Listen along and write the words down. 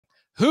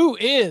who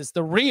is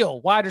the real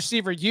wide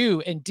receiver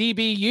U and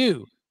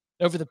DBU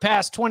over the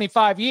past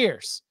 25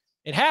 years?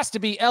 It has to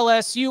be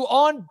LSU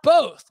on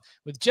both,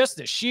 with just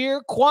the sheer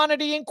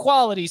quantity and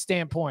quality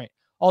standpoint.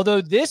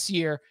 Although this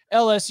year,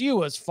 LSU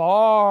was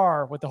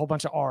far, with a whole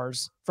bunch of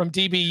R's, from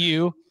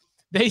DBU,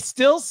 they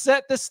still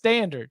set the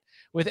standard.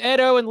 With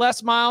Edo and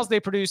Les Miles,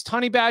 they produced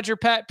Honey Badger,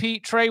 Pat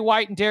Pete, Trey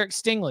White, and Derek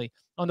Stingley.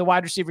 On the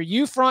wide receiver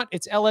U front,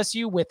 it's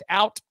LSU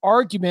without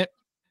argument.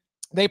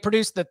 They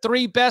produced the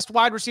 3 best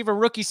wide receiver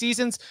rookie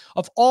seasons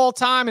of all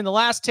time in the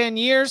last 10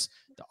 years.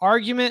 The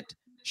argument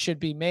should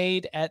be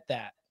made at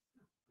that.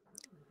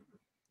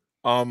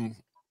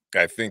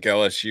 I think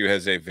LSU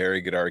has a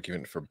very good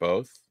argument for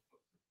both.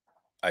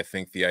 I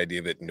think the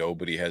idea that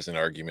nobody has an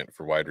argument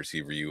for wide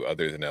receiver U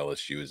other than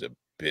LSU is a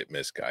bit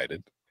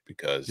misguided,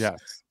 because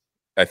yes,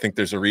 I think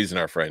there's a reason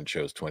our friend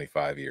chose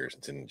 25 years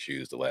and didn't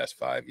choose the last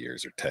 5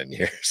 years or 10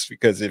 years.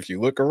 Because if you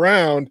look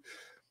around,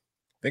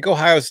 I think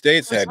Ohio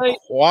State's had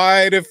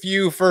quite a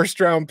few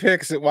first-round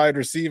picks at wide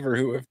receiver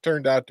who have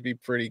turned out to be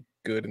pretty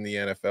good in the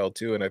NFL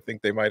too, and I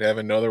think they might have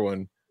another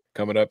one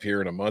coming up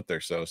here in a month or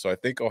so. So I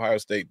think Ohio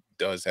State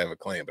does have a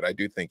claim, but I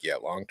do think, yeah,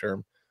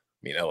 long-term, I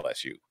mean,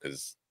 LSU,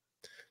 because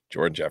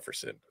Jordan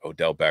Jefferson,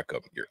 Odell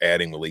Beckham, you're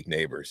adding Malik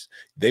Neighbors.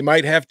 They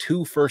might have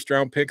 2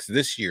 first-round picks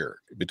this year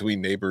between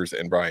Neighbors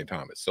and Brian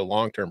Thomas. So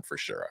long-term, for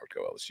sure, I would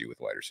go LSU with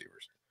wide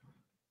receivers.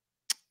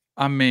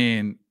 I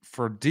mean,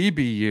 for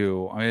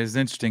DBU, I mean, it's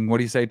interesting. What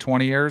do you say,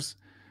 20 years?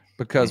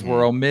 Because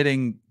we're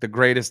omitting the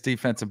greatest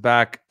defensive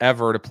back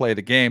ever to play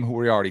the game, who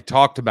we already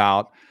talked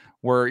about.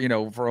 We're, you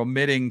know, for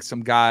omitting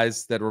some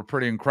guys that were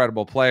pretty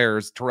incredible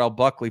players. Terrell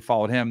Buckley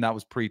followed him. That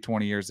was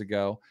pre-20 years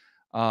ago.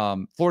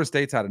 Florida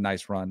State's had a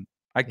nice run.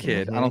 I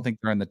kid. I don't think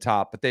they're in the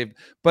top,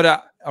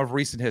 but of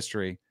recent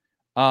history.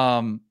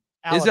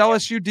 Is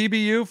LSU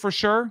DBU for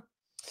sure?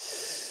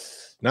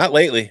 Not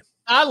lately.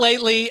 Not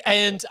lately,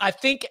 and I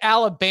think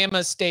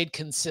Alabama stayed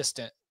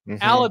consistent.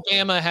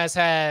 Alabama has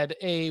had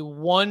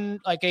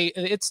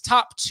it's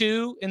top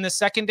 2 in the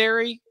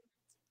secondary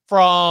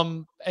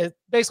from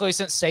basically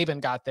since Saban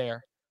got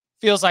there.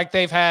 Feels like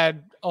they've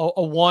had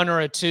a 1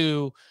 or a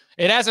 2.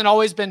 It hasn't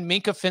always been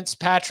Minka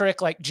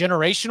Fitzpatrick, like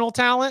generational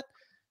talent,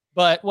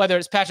 but whether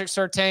it's Patrick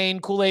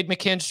Surtain, Kool-Aid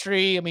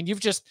McKinstry, I mean, you've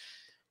just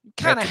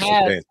kind of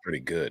had. Surtain's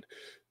pretty good.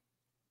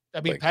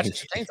 I mean, Patrick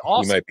Surtain's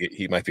awesome.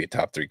 He might be a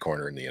top 3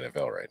 corner in the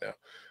NFL right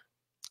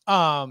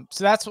now.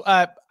 So that's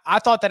I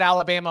thought that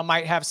Alabama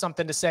might have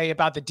something to say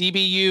about the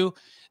DBU.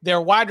 Their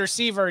wide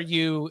receiver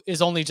U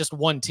is only just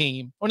one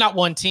team, or not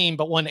one team,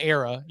 but one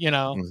era. You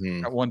know,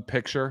 that one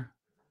picture.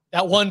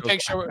 That one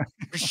picture,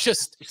 there's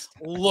just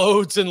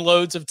loads and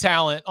loads of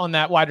talent on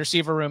that wide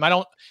receiver room.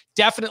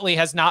 Definitely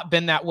has not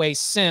been that way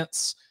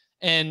since.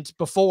 And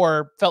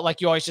before, felt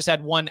like you always just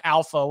had one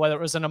alpha, whether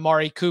it was an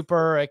Amari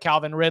Cooper, a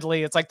Calvin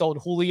Ridley. It's like the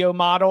old Julio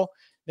model.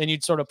 Then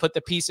you'd sort of put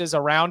the pieces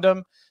around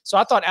them. So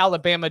I thought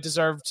Alabama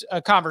deserved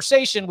a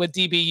conversation with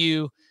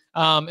DBU,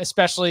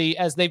 especially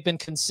as they've been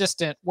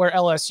consistent, where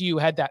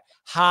LSU had that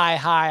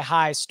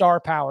high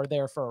star power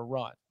there for a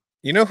run.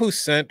 You know who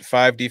sent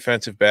 5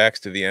 defensive backs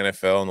to the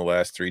NFL in the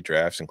last 3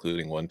 drafts,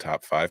 including 1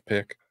 top 5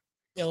 pick?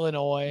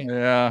 Illinois.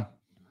 Yeah.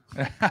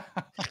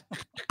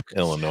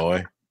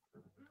 Illinois.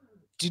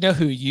 Do you know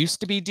who used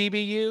to be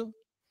DBU?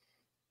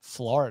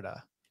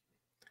 Florida.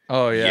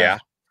 Oh, yeah.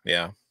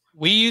 Yeah.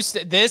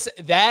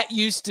 That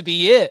used to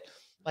be it.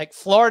 Like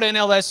Florida and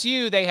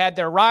LSU, they had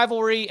their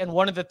rivalry. And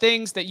one of the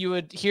things that you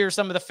would hear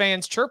some of the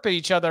fans chirp at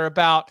each other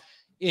about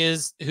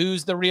is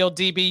who's the real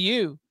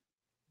DBU.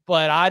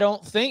 But I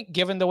don't think,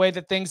 given the way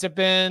that things have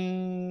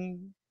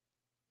been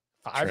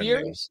 5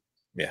 years.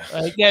 Yeah.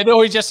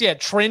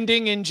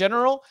 Trending in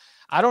general.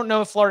 I don't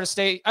know if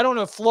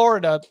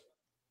Florida,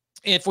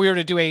 if we were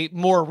to do a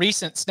more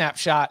recent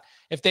snapshot,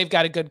 if they've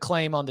got a good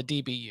claim on the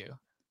DBU.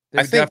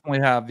 They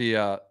definitely have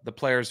the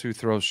players who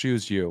throw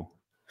shoes you.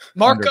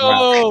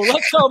 Marco,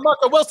 let's go,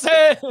 Marco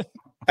Wilson.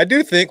 I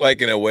do think,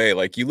 like, in a way,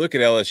 like you look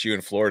at LSU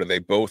and Florida, they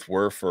both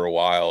were for a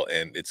while,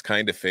 and it's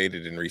kind of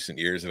faded in recent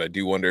years. And I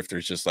do wonder if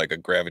there's just like a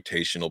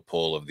gravitational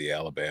pull of the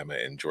Alabama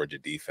and Georgia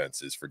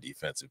defenses for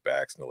defensive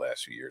backs in the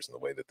last few years and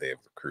the way that they have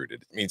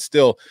recruited. I mean,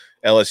 still,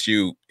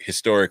 LSU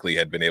historically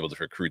had been able to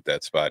recruit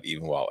that spot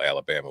even while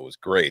Alabama was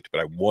great.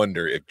 But I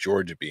wonder if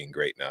Georgia being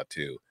great now,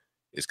 too,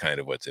 is kind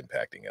of what's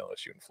impacting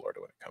LSU and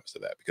Florida when it comes to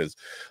that. Because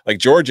like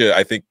Georgia,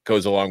 I think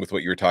goes along with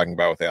what you were talking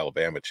about with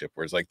Alabama, Chip,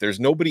 where it's like there's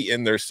nobody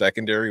in their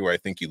secondary where I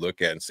think you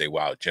look at and say,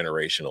 wow,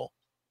 generational.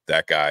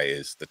 That guy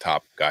is the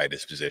top guy at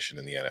his position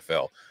in the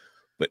NFL.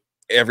 But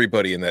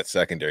everybody in that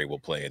secondary will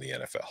play in the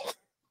NFL.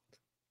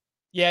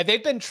 Yeah,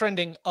 they've been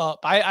trending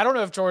up. I don't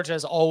know if Georgia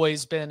has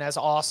always been as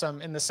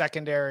awesome in the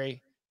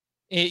secondary,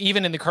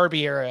 even in the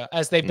Kirby era,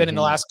 as they've been in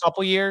the last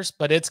couple years,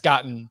 but it's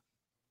gotten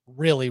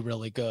really,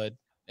 really good.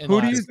 Who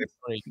do you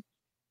think?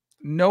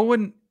 No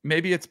one,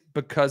 maybe it's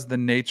because the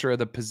nature of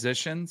the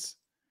positions,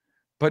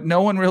 but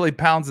no one really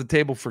pounds the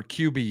table for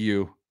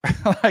QBU.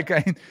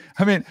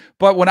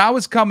 But when I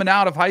was coming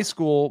out of high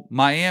school,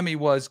 Miami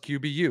was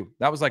QBU.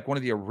 That was like one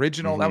of the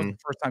original. That was the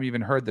first time you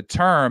even heard the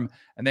term.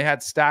 And they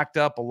had stacked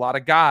up a lot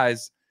of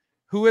guys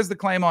Who is the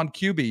claim on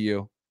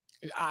QBU?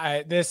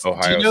 Ohio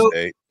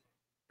State.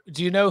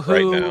 Do you know who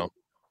right now?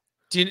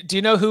 Do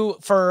you know who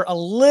for a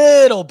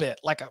little bit,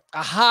 like a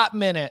hot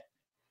minute,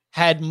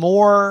 had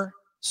more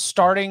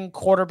starting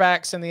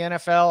quarterbacks in the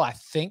NFL, I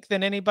think,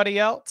 than anybody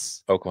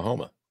else?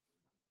 Oklahoma.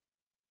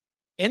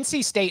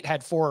 NC State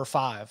had 4 or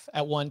 5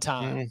 at one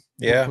time.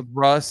 Yeah. With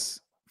Russ,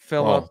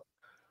 Phillip.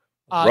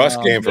 Russ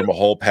came from a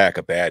whole pack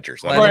of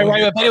Badgers.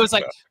 Right. But it was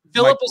like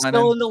Phillip was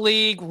still in the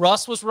league.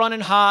 Russ was running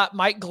hot.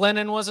 Mike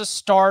Glennon was a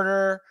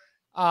starter.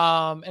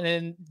 And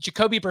then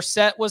Jacoby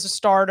Brissett was a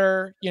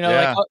starter.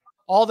 Like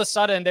all of a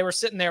sudden they were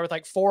sitting there with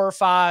like 4 or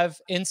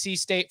 5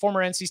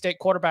 former NC State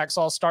quarterbacks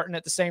all starting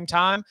at the same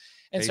time.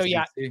 And so,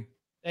 yeah,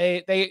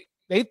 they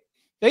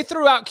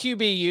threw out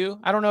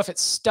QBU. I don't know if it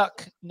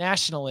stuck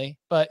nationally,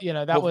 but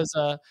that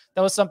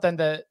was something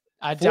that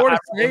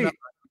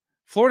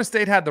Florida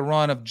State had the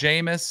run of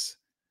Jameis,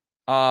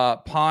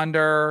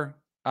 Ponder,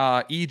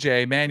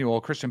 EJ Manuel,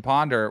 Christian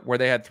Ponder, where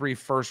they had 3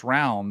 first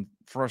rounders,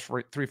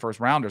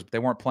 but they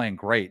weren't playing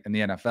great in the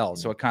NFL.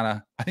 So it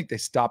I think they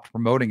stopped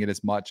promoting it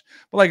as much.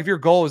 But like, if your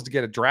goal is to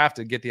get it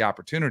drafted, get the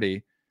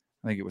opportunity,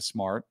 I think it was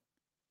smart.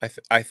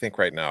 I think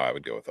right now I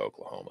would go with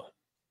Oklahoma,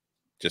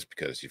 just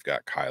because you've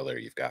got Kyler,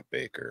 you've got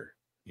Baker,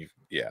 you've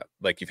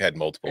had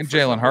multiple and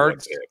Jalen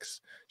Hurts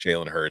picks.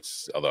 Jalen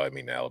Hurts, although I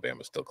mean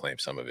Alabama still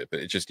claims some of it, but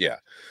it's just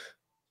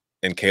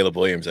and Caleb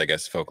Williams, I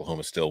guess, if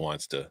Oklahoma still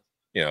wants to,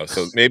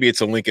 so maybe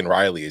it's a Lincoln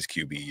Riley as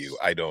QBU.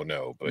 I don't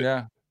know,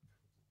 but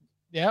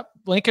Yep.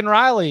 Lincoln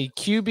Riley,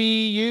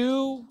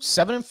 QBU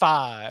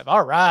 7-5.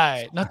 All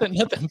right. Nothing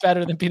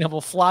better than being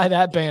able to fly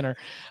that banner.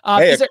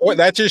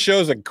 That just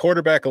shows a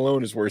quarterback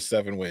alone is worth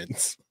 7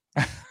 wins.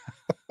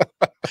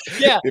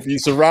 Yeah. If you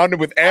surround him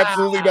with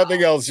absolutely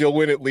nothing else, you'll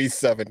win at least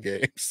 7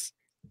 games.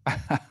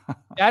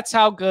 That's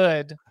how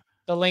good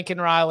the Lincoln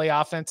Riley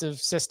offensive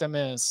system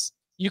is.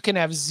 You can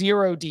have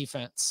 0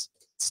 defense,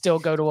 still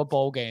go to a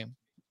bowl game.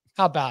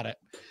 How about it?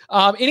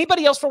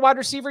 Anybody else for wide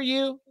receiver?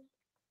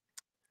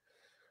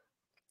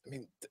 I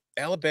mean,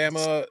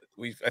 Alabama,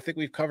 I think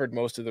we've covered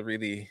most of the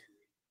really.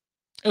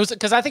 It was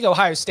because I think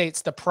Ohio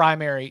State's the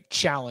primary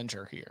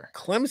challenger here.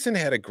 Clemson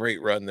had a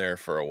great run there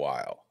for a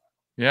while.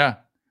 Yeah.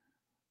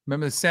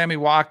 Remember the Sammy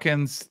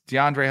Watkins,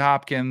 DeAndre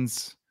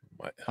Hopkins,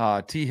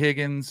 T.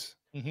 Higgins.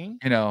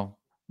 Mm-hmm.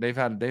 They've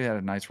had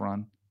a nice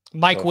run.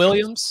 Mike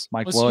Williams.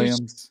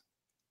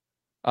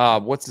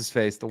 What's his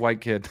face? The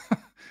white kid.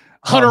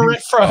 Hunter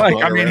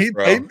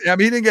Renfrow.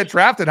 He didn't get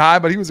drafted high,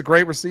 but he was a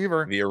great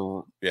receiver.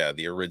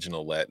 The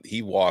original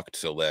he walked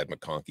so Lad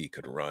McConkey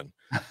could run.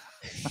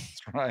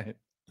 That's right.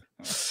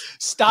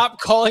 Stop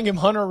calling him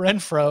Hunter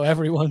Renfrow,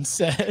 everyone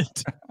said.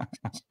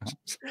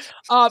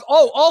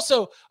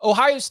 Also,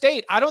 Ohio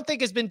State, I don't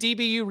think has been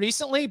DBU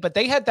recently, but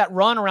they had that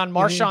run around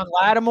Marshawn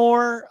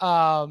Lattimore.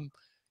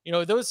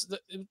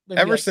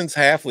 Since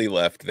Hafley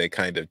left, they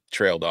kind of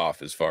trailed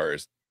off as far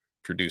as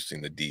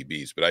producing the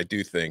DBs, but I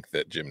do think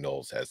that Jim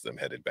Knowles has them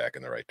headed back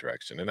in the right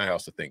direction. And I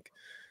also think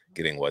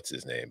getting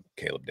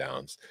Caleb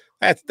Downs,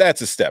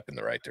 that's a step in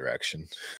the right direction.